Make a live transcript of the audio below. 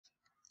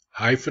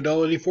High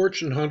Fidelity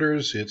Fortune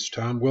Hunters, it's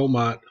Tom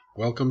Wilmot.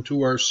 Welcome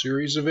to our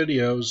series of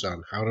videos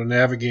on how to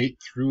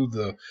navigate through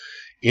the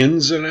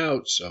ins and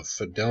outs of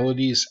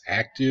Fidelity's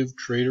Active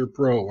Trader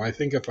Pro. I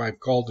think if I've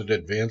called it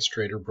Advanced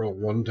Trader Pro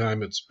one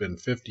time, it's been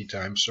 50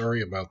 times.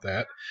 Sorry about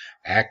that.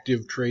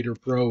 Active Trader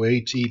Pro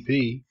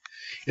ATP.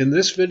 In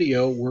this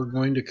video, we're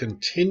going to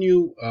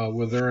continue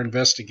with our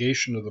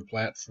investigation of the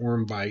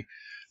platform by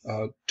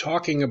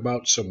talking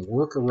about some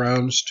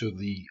workarounds to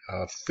the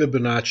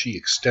Fibonacci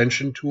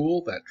extension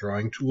tool, that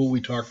drawing tool we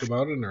talked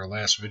about in our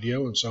last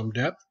video in some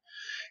depth.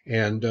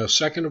 And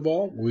second of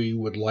all, we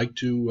would like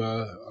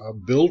to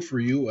build for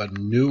you a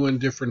new and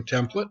different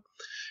template.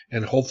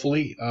 And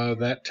hopefully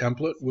that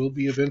template will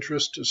be of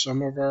interest to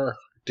some of our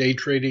day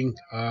trading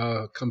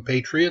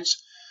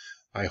compatriots.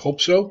 I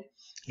hope so.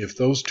 If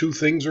those two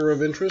things are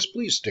of interest,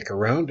 please stick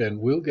around and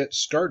we'll get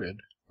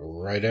started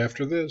right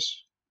after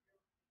this.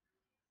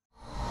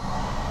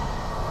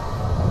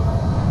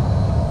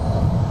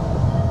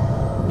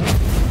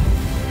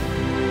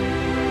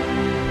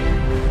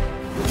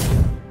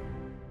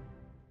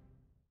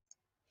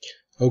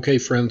 Okay,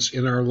 friends,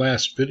 in our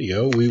last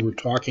video, we were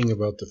talking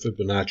about the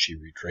Fibonacci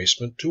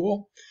retracement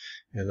tool,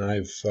 and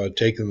I've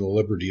taken the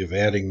liberty of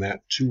adding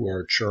that to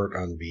our chart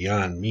on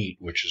Beyond Meat,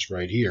 which is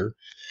right here.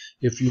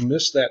 If you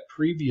missed that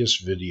previous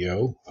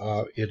video,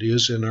 it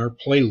is in our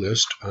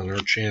playlist on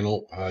our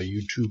channel,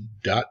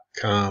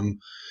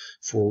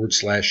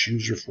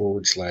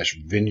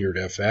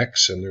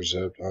 youtube.com/user/vineyardfx, and there's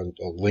a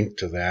link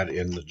to that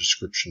in the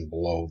description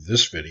below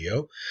this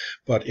video.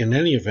 But in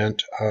any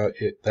event,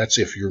 that's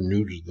if you're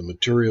new to the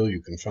material.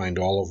 You can find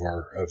all of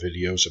our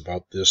videos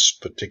about this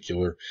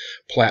particular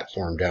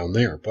platform down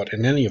there. But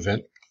in any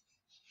event,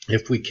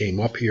 if we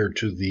came up here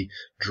to the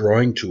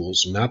drawing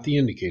tools, not the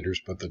indicators,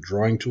 but the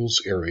drawing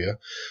tools area,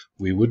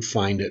 we would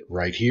find it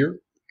right here.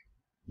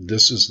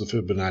 This is the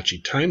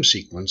Fibonacci time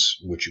sequence,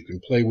 which you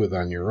can play with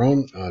on your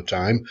own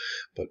time,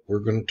 but we're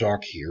going to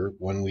talk here.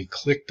 When we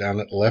clicked on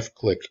it,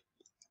 left-clicked,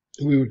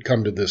 we would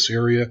come to this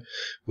area.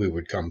 We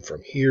would come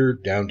from here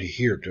down to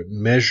here to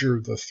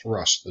measure the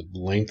thrust, the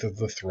length of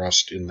the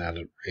thrust in that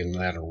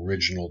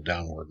original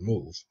downward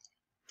move.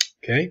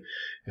 Okay,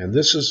 and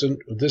this is an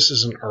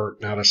art,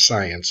 not a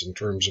science, in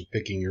terms of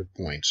picking your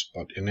points.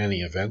 But in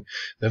any event,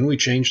 then we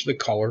changed the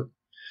color.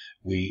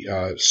 We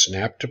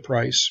snapped to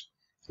price.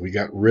 We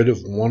got rid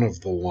of one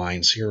of the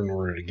lines here in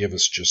order to give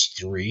us just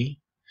 3.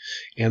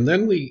 And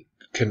then we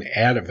can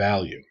add a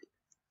value.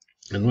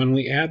 And when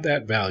we add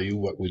that value,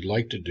 what we'd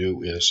like to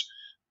do is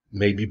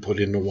maybe put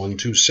in the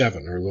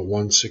 127 or the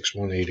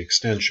 1618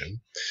 extension.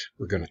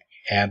 We're going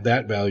to add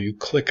that value,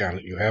 click on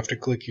it. You have to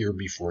click here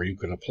before you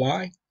can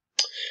apply.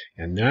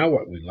 And now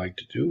what we'd like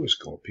to do is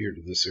go up here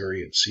to this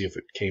area and see if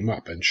it came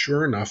up. And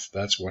sure enough,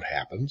 that's what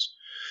happens.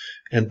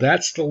 And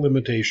that's the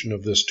limitation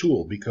of this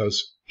tool,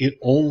 because it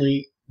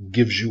only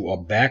gives you a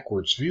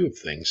backwards view of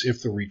things.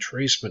 If the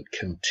retracement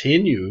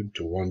continued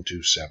to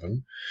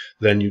 127,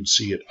 then you'd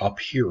see it up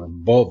here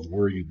above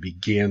where you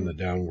began the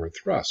downward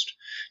thrust.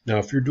 Now,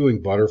 if you're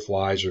doing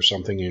butterflies or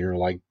something and you're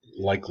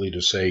likely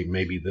to say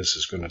maybe this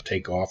is going to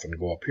take off and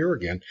go up here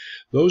again,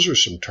 those are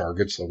some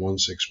targets, the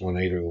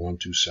 1618 or the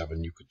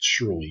 127, you could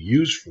surely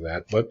use for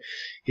that, but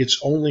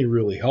it's only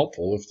really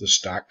helpful if the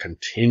stock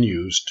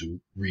continues to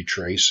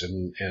retrace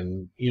and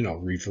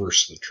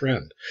reverse the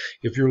trend.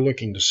 If you're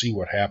looking to see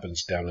what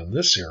happens down in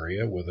this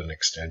area with an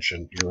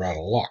extension, you're out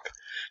of luck.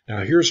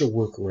 Now here's a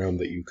workaround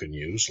that you can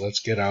use. Let's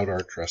get out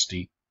our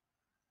trusty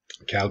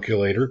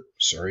calculator.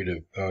 Sorry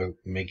to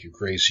make you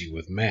crazy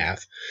with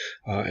math,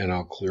 and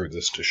I'll clear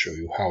this to show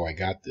you how I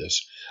got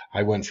this.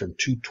 I went from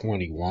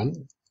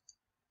 221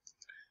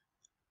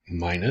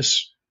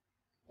 minus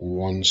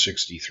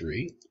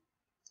 163,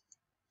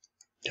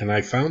 and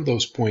I found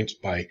those points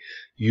by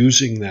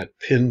using that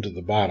pin to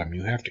the bottom.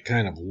 You have to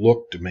kind of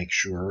look to make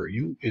sure.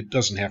 It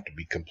doesn't have to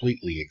be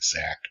completely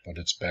exact, but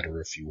it's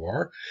better if you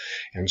are.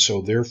 And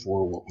so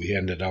therefore what we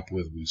ended up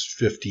with was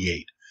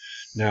 58.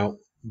 Now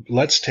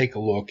let's take a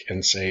look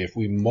and say if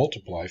we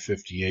multiply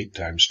 58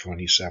 times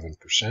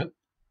 27%,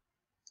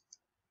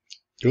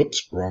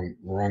 oops,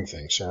 wrong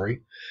thing,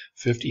 sorry,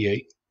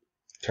 58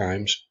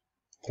 times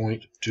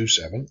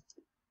 0.27,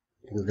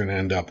 we're going to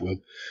end up with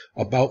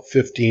about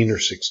 15 or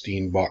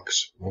 16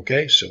 bucks.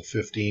 Okay, so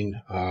 15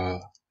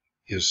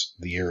 is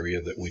the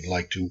area that we'd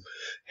like to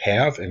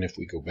have. And if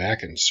we go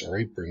back and,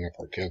 sorry, bring up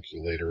our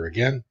calculator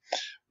again,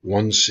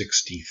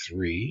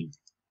 163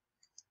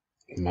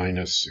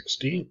 minus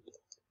 16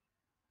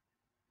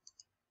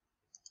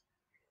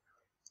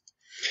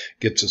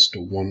 gets us to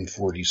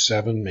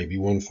 147, maybe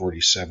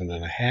 147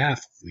 and a half.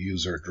 If we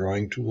use our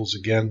drawing tools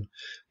again,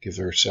 give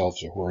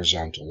ourselves a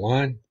horizontal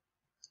line.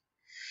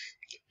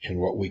 And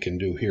what we can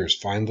do here is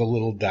find the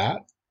little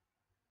dot,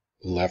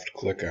 left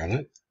click on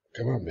it.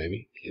 Come on,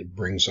 baby. It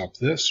brings up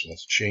this.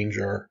 Let's change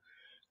our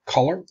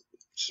color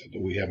so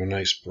that we have a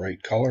nice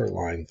bright color,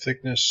 line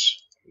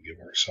thickness. We give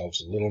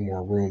ourselves a little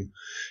more room.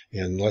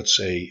 And let's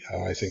say,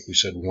 I think we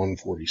said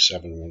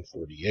 147,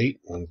 148,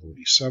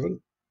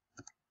 147.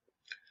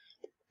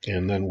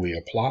 And then we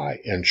apply,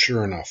 and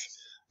sure enough,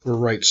 we're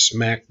right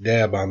smack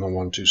dab on the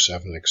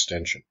 127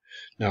 extension.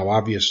 Now,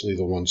 obviously,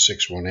 the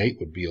 1618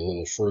 would be a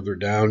little further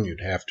down.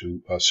 You'd have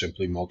to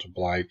simply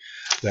multiply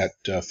that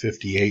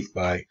 58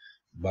 by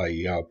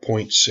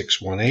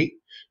 0.618,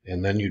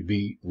 and then you'd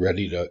be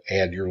ready to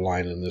add your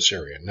line in this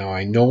area. Now,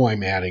 I know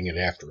I'm adding it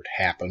after it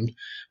happened,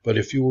 but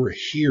if you were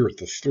here at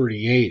the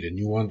 38 and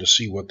you wanted to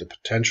see what the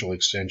potential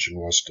extension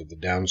was to the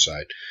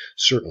downside,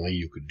 certainly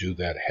you could do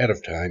that ahead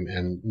of time,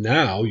 and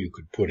now you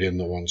could put in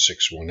the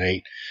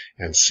 1618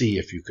 and see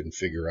if you can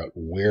figure out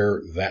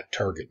where that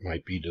target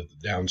might be to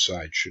the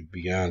downside should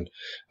beyond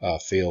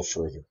fail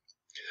further.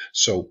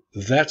 So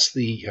that's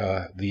the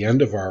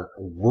end of our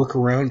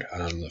workaround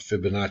on the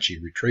Fibonacci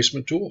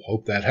retracement tool.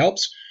 Hope that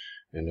helps.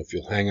 And if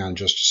you'll hang on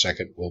just a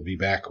second, we'll be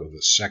back with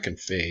the second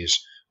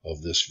phase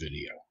of this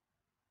video.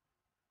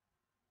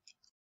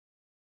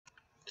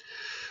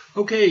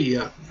 Okay,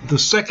 the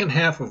second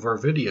half of our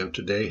video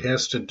today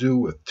has to do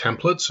with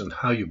templates and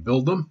how you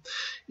build them.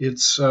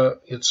 It's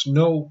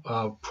no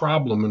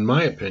problem, in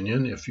my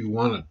opinion, if you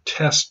want to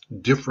test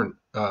different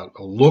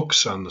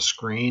looks on the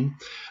screen,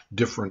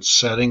 different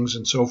settings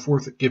and so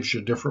forth. It gives you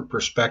a different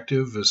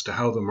perspective as to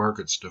how the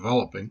market's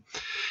developing.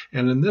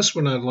 And in this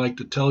one, I'd like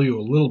to tell you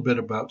a little bit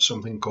about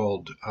something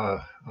called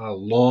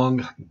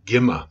long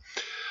GMMA.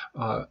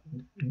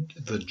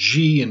 The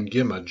G in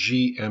GMMA,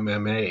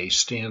 GMMA,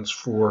 stands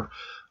for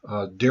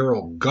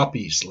Daryl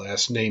Guppy's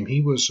last name.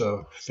 He was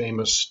a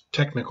famous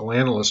technical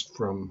analyst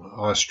from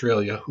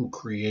Australia who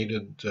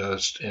created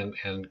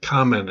and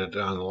commented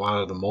on a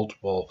lot of the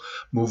multiple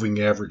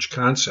moving average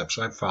concepts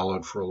I've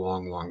followed for a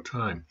long, long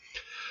time.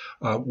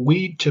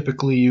 We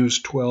typically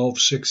use 12,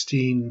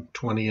 16,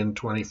 20, and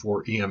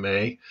 24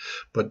 EMA,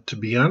 but to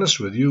be honest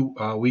with you,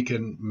 we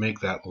can make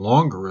that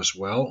longer as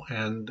well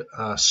and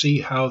see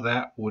how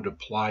that would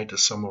apply to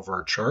some of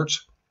our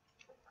charts.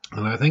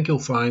 And I think you'll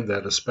find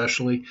that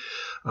especially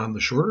on the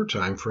shorter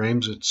time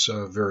frames, it's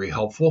very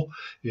helpful.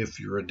 If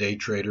you're a day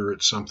trader,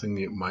 it's something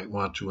you might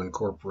want to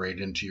incorporate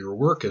into your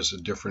work as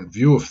a different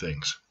view of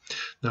things.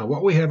 Now,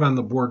 what we have on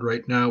the board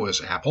right now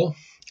is Apple,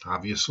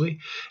 obviously,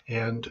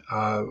 and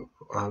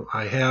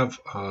I have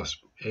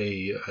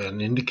an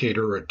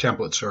indicator, or a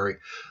template, sorry,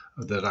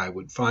 that I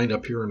would find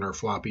up here in our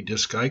floppy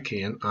disk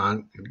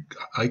icon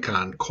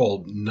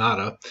called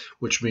nada,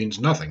 which means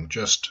nothing,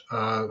 just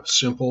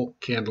simple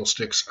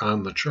candlesticks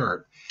on the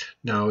chart.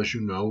 Now, as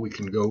you know, we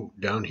can go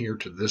down here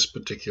to this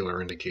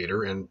particular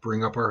indicator and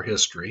bring up our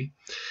history,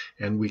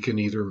 and we can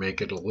either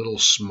make it a little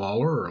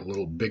smaller or a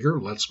little bigger.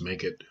 Let's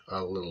make it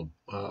a little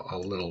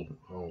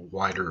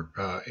wider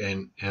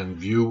and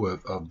view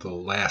of the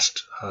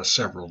last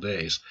several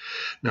days.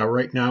 Now,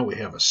 right now we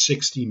have a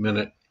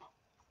 60-minute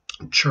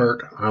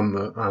chart on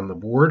the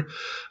board,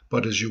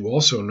 but as you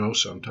also know,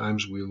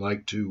 sometimes we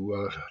like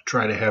to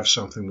try to have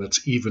something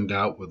that's evened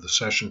out with the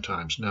session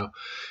times. Now,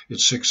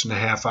 it's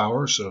 6.5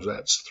 hours, so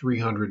that's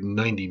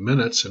 390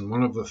 minutes, and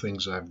one of the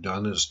things I've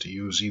done is to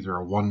use either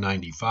a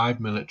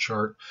 195-minute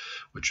chart,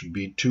 which would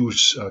be 2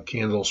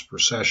 candles per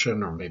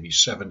session, or maybe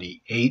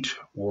 78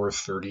 or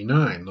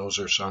 39. Those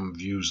are some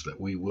views that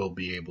we will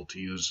be able to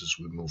use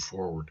as we move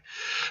forward.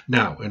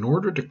 Now, in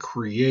order to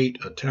create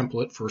a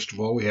template, first of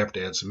all, we have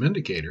to add some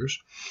indicators.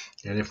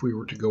 And if we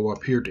were to go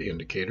up here to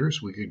indicators,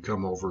 we could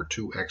come over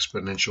to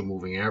exponential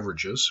moving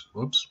averages.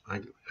 Whoops.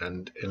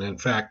 And in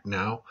fact,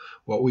 now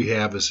what we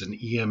have is an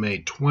EMA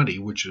 20,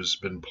 which has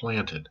been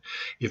planted.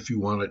 If you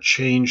want to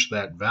change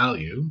that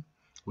value,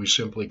 we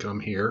simply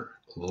come here,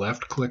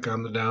 left click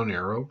on the down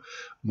arrow,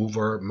 move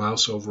our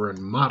mouse over and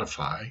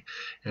modify.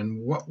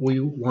 And what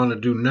we want to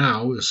do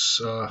now is,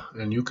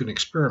 and you can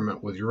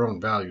experiment with your own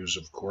values,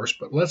 of course,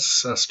 but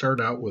let's start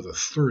out with a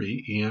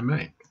 30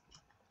 EMA.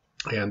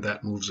 And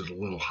that moves it a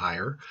little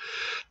higher.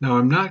 Now,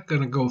 I'm not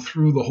going to go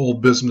through the whole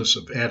business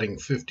of adding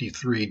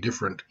 53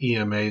 different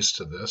EMAs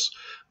to this.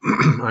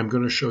 I'm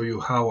going to show you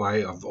how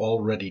I have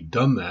already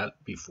done that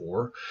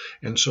before.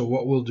 And so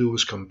what we'll do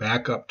is come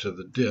back up to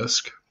the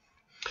disk.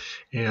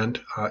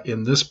 And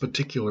in this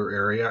particular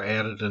area, I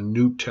added a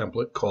new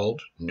template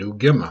called New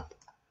GMMA.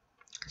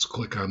 Let's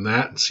click on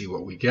that and see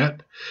what we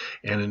get.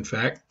 And in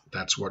fact,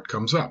 that's what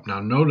comes up.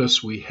 Now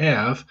notice we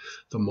have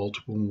the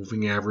multiple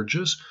moving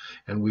averages,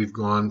 and we've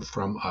gone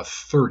from a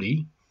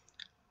 30,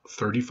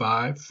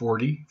 35,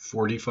 40,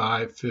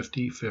 45,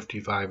 50,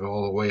 55,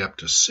 all the way up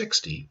to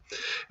 60.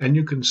 And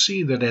you can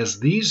see that as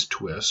these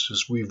twist,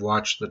 as we've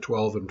watched the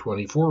 12 and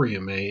 24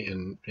 EMA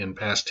in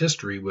past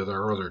history with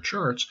our other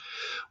charts,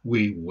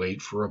 we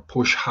wait for a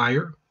push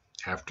higher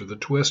after the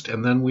twist,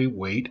 and then we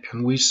wait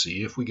and we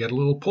see if we get a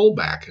little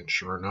pullback, and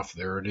sure enough,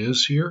 there it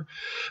is here.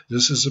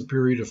 This is a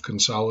period of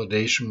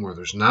consolidation where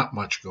there's not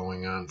much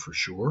going on for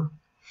sure,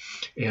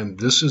 and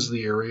this is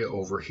the area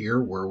over here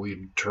where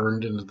we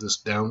turned into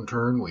this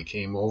downturn. We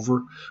came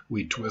over,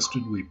 we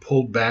twisted, we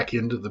pulled back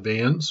into the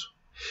bands,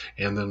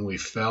 and then we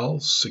fell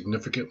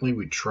significantly.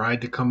 We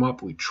tried to come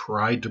up, we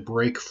tried to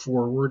break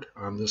forward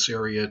on this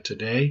area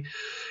today,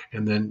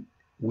 and then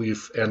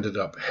we've ended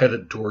up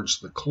headed towards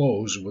the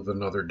close with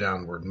another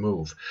downward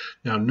move.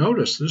 Now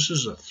notice this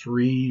is a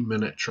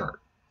 3-minute chart.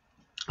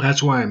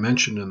 That's why I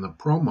mentioned in the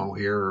promo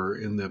here, or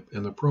in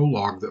the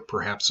prologue, that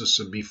perhaps this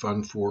would be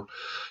fun for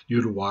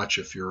you to watch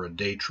if you're a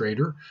day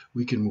trader.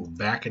 We can move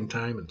back in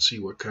time and see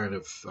what kind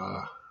of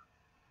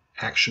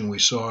action we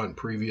saw in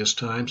previous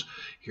times.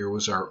 Here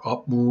was our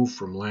up move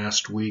from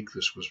last week.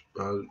 This was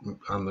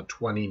on the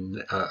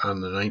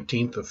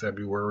 19th of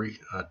February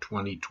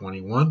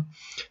 2021,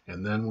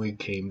 and then we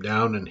came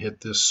down and hit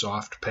this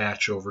soft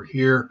patch over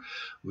here.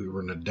 We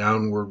were in a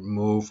downward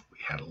move. We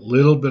had a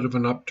little bit of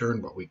an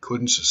upturn, but we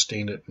couldn't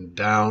sustain it, and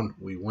down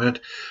we went.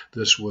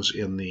 This was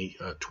in the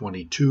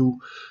 22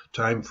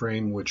 time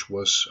frame, which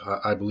was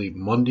I believe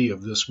Monday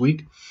of this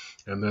week.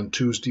 And then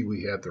Tuesday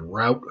we had the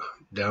rout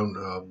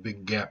down,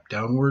 big gap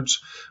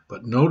downwards.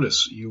 But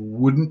notice you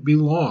wouldn't be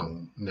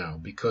long now,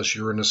 because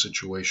you're in a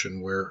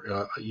situation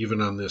where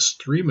even on this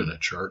 3-minute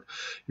chart,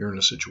 you're in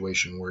a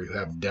situation where you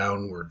have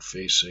downward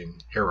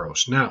facing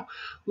arrows. Now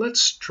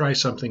let's try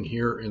something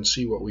here and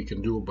see what we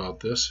can do about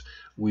this.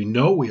 We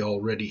know we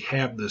already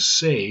have this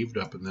saved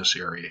up in this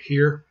area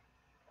here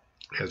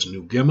as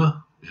new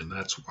GMMA, and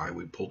that's why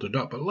we pulled it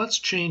up. But let's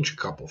change a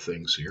couple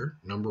things here.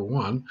 Number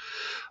one,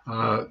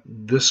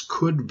 this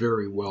could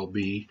very well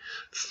be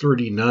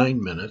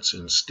 39 minutes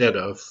instead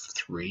of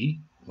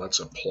 3. Let's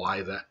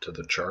apply that to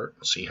the chart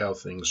and see how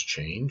things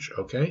change.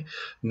 Okay,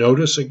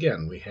 notice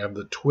again we have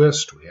the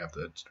twist, we have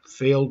the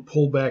failed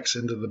pullbacks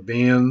into the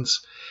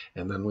bands,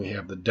 and then we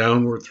have the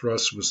downward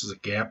thrust, which is a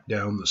gap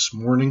down this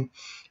morning.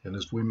 And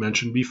as we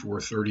mentioned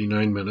before,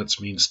 39 minutes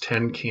means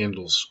 10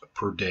 candles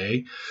per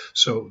day.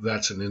 So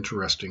that's an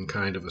interesting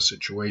kind of a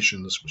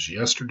situation. This was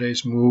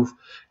yesterday's move,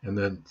 and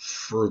then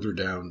further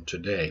down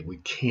today. We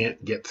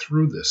can't get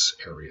through this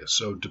area.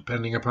 So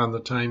depending upon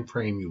the time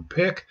frame you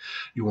pick,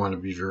 you want to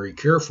be very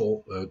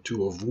careful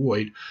to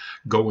avoid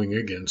going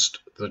against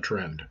the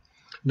trend.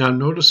 Now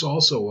notice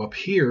also up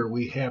here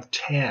we have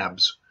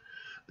tabs.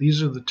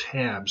 These are the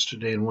tabs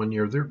today and 1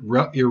 year. They're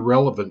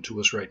irrelevant to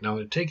us right now.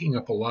 They're taking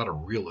up a lot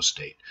of real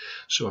estate.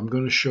 So I'm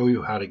going to show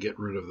you how to get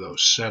rid of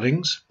those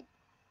settings.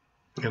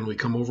 And we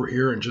come over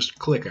here and just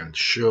click on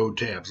Show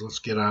Tabs. Let's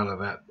get out of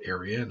that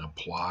area and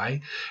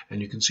apply.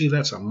 And you can see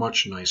that's a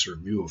much nicer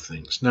view of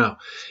things. Now,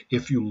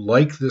 if you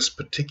like this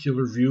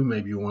particular view,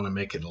 maybe you want to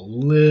make it a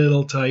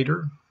little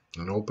tighter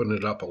and open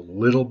it up a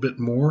little bit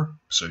more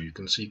so you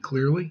can see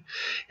clearly.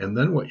 And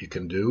then what you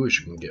can do is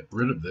you can get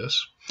rid of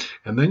this,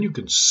 and then you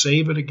can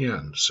save it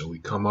again. So we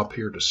come up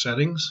here to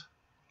Settings,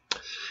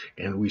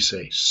 and we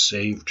say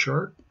Save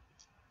Chart.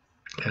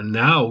 And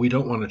now we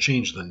don't want to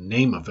change the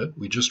name of it.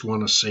 We just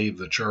want to save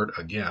the chart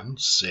again,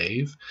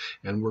 save,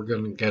 and we're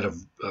going to get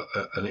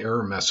an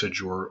error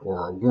message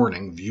or a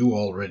warning. View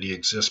already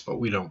exists, but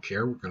we don't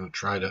care. We're going to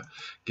try to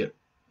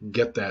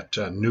get that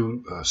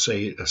new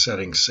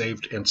setting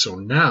saved. And so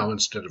now,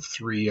 instead of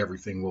 3,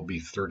 everything will be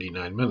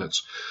 39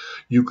 minutes.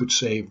 You could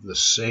save the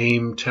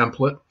same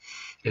template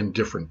in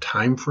different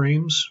time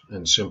frames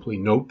and simply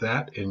note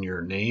that in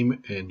your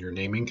name and your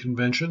naming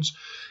conventions.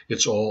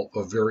 It's all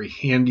a very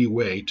handy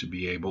way to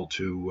be able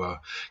to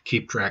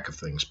keep track of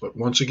things. But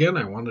once again,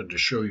 I wanted to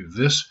show you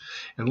this,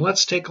 and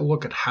let's take a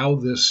look at how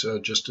this,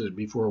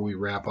 before we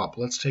wrap up,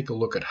 let's take a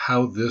look at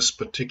how this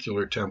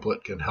particular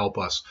template can help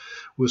us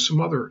with some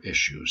other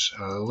issues.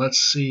 Let's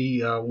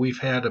see, we've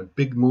had a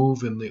big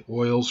move in the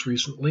oils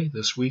recently,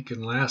 this week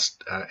and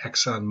last,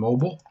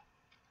 ExxonMobil.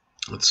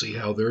 Let's see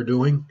how they're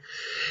doing.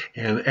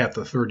 And at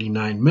the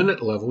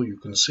 39-minute level, you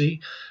can see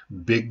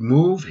big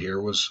move.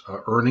 Here was an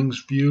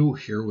earnings view.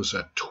 Here was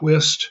a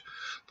twist.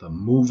 The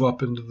move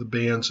up into the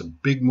bands, a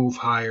big move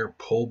higher,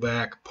 pull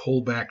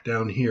back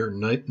down here.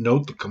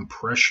 Note the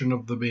compression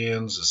of the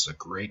bands. This is a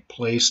great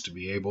place to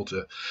be able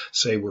to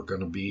say we're going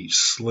to be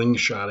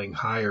slingshotting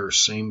higher.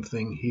 Same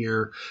thing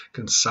here,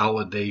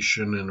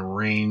 consolidation in a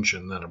range,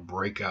 and then a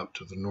breakout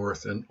to the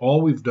north. And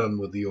all we've done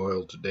with the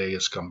oil today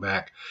is come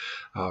back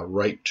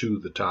right to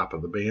the top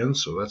of the band.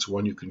 So that's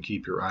one you can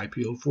keep your eye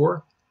peeled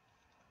for.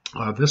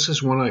 This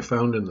is one I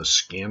found in the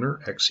scanner,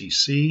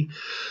 XEC.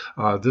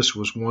 This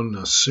was one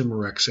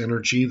Cimarex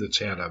Energy that's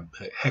had a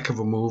heck of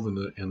a move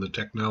in the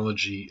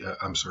technology,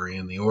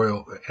 in the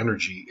oil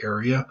energy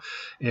area.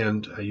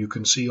 And you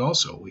can see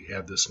also we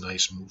had this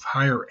nice move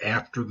higher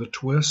after the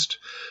twist.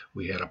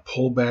 We had a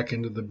pullback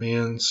into the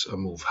bands, a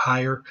move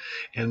higher.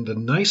 And the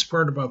nice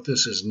part about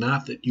this is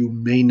not that you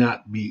may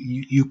not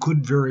be, you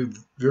could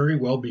very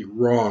well be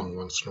wrong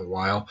once in a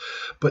while,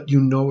 but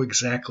you know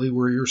exactly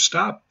where your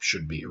stop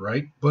should be,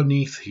 right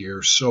beneath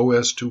here, so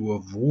as to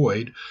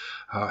avoid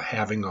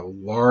having a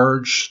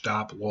large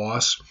stop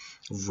loss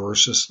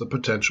versus the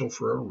potential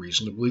for a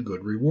reasonably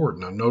good reward.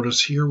 Now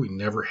notice here we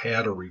never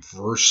had a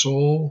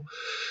reversal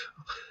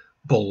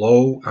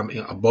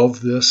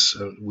above this.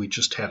 We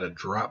just had a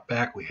drop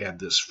back. We had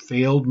this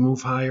failed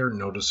move higher.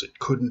 Notice it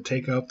couldn't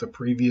take out the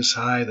previous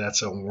high.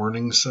 That's a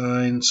warning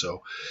sign.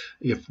 So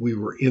if we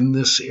were in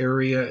this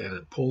area and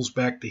it pulls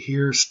back to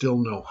here, still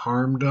no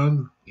harm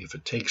done. If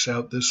it takes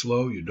out this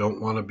low, you don't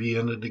want to be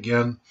in it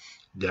again.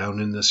 Down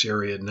in this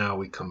area now,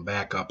 we come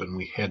back up and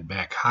we head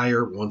back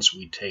higher once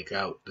we take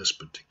out this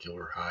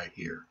particular high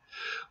here.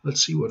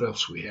 Let's see what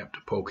else we have to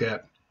poke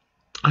at.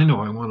 I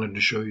know I wanted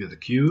to show you the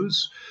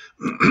cues.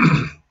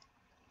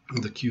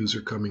 The cues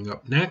are coming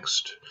up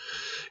next.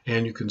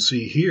 And you can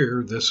see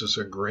here, this is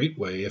a great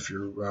way if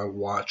you're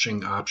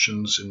watching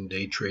options and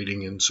day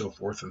trading and so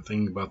forth and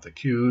thinking about the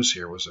cues.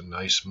 Here was a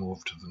nice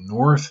move to the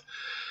north.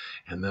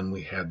 And then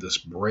we had this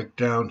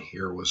breakdown.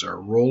 Here was our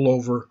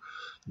rollover.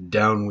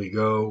 Down we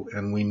go,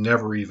 and we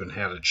never even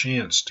had a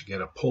chance to get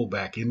a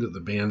pullback into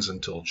the bands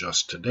until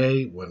just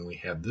today when we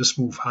had this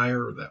move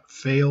higher that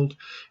failed,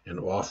 and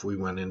off we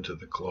went into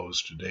the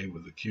close today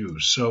with the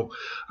cues. So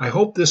I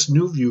hope this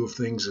new view of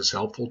things is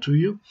helpful to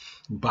you.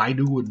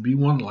 Baidu would be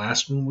one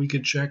last one we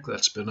could check.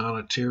 That's been on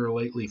a tear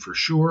lately for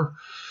sure.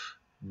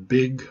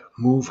 Big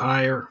move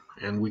higher,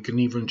 and we can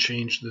even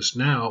change this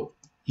now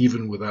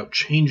even without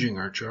changing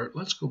our chart.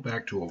 Let's go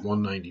back to a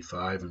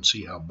 195 and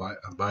see how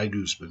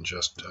Baidu's been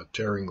just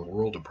tearing the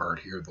world apart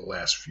here the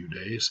last few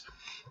days.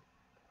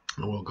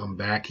 And we'll come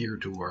back here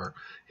to our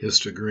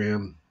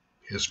histogram,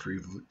 history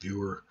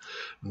viewer,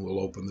 and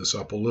we'll open this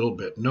up a little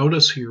bit.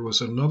 Notice here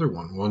was another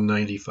one,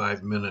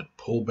 195-minute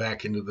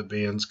pullback into the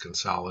bands,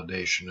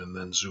 consolidation, and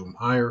then zoom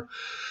higher.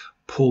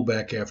 Pull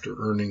back after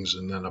earnings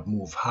and then a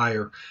move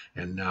higher,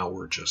 and now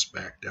we're just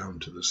back down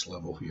to this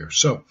level here.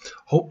 So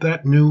hope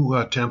that new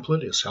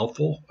template is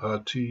helpful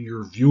to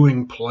your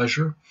viewing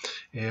pleasure.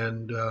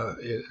 And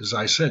as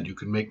I said, you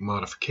can make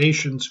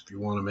modifications. If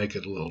you want to make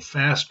it a little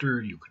faster,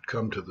 you could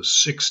come to the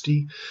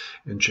 60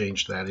 and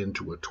change that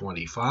into a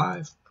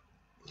 25.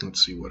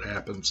 Let's see what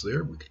happens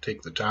there. We could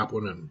take the top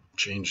one and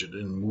change it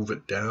and move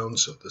it down,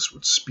 so this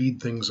would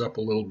speed things up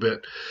a little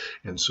bit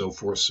and so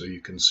forth, so you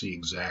can see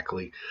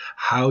exactly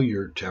how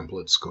your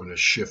template's going to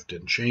shift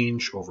and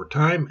change over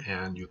time,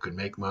 and you can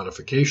make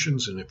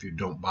modifications. And if you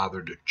don't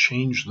bother to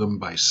change them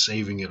by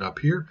saving it up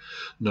here,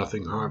 no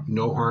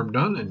harm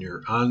done, and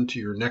you're on to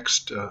your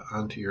next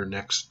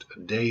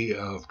day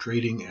of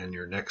trading and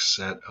your next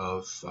set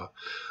of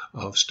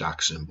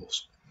stock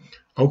symbols.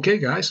 Okay,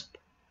 guys.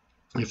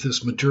 If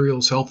this material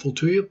is helpful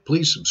to you,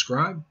 please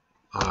subscribe.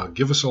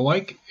 Give us a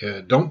like.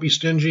 Don't be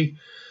stingy.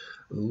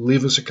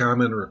 Leave us a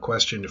comment or a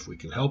question if we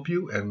can help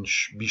you. And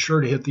be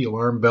sure to hit the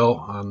alarm bell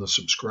on the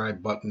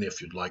subscribe button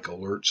if you'd like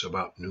alerts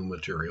about new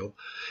material.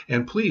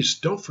 And please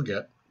don't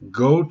forget,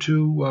 go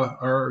to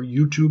our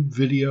YouTube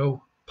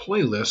video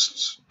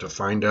playlists to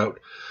find out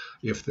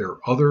if there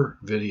are other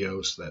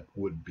videos that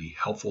would be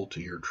helpful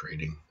to your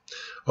trading.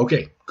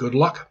 Okay, good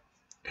luck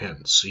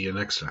and see you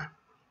next time.